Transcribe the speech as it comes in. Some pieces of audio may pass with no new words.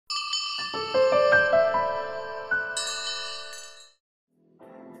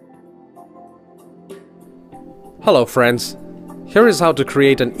Hello friends, here is how to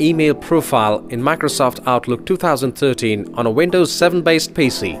create an email profile in Microsoft Outlook 2013 on a Windows 7 based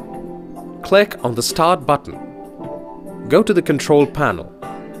PC. Click on the Start button. Go to the Control panel.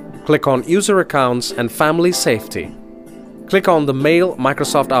 Click on User Accounts and Family Safety. Click on the Mail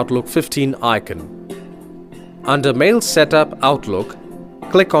Microsoft Outlook 15 icon. Under Mail Setup Outlook,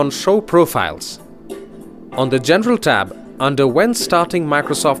 click on Show Profiles. On the General tab, under When Starting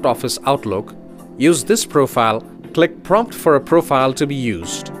Microsoft Office Outlook, use this profile. Click Prompt for a profile to be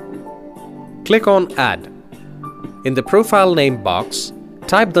used. Click on Add. In the profile name box,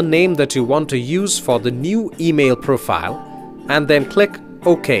 type the name that you want to use for the new email profile and then click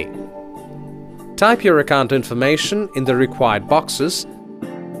OK. Type your account information in the required boxes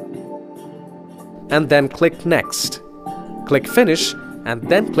and then click Next. Click Finish and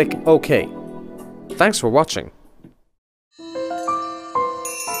then click OK. Thanks for watching.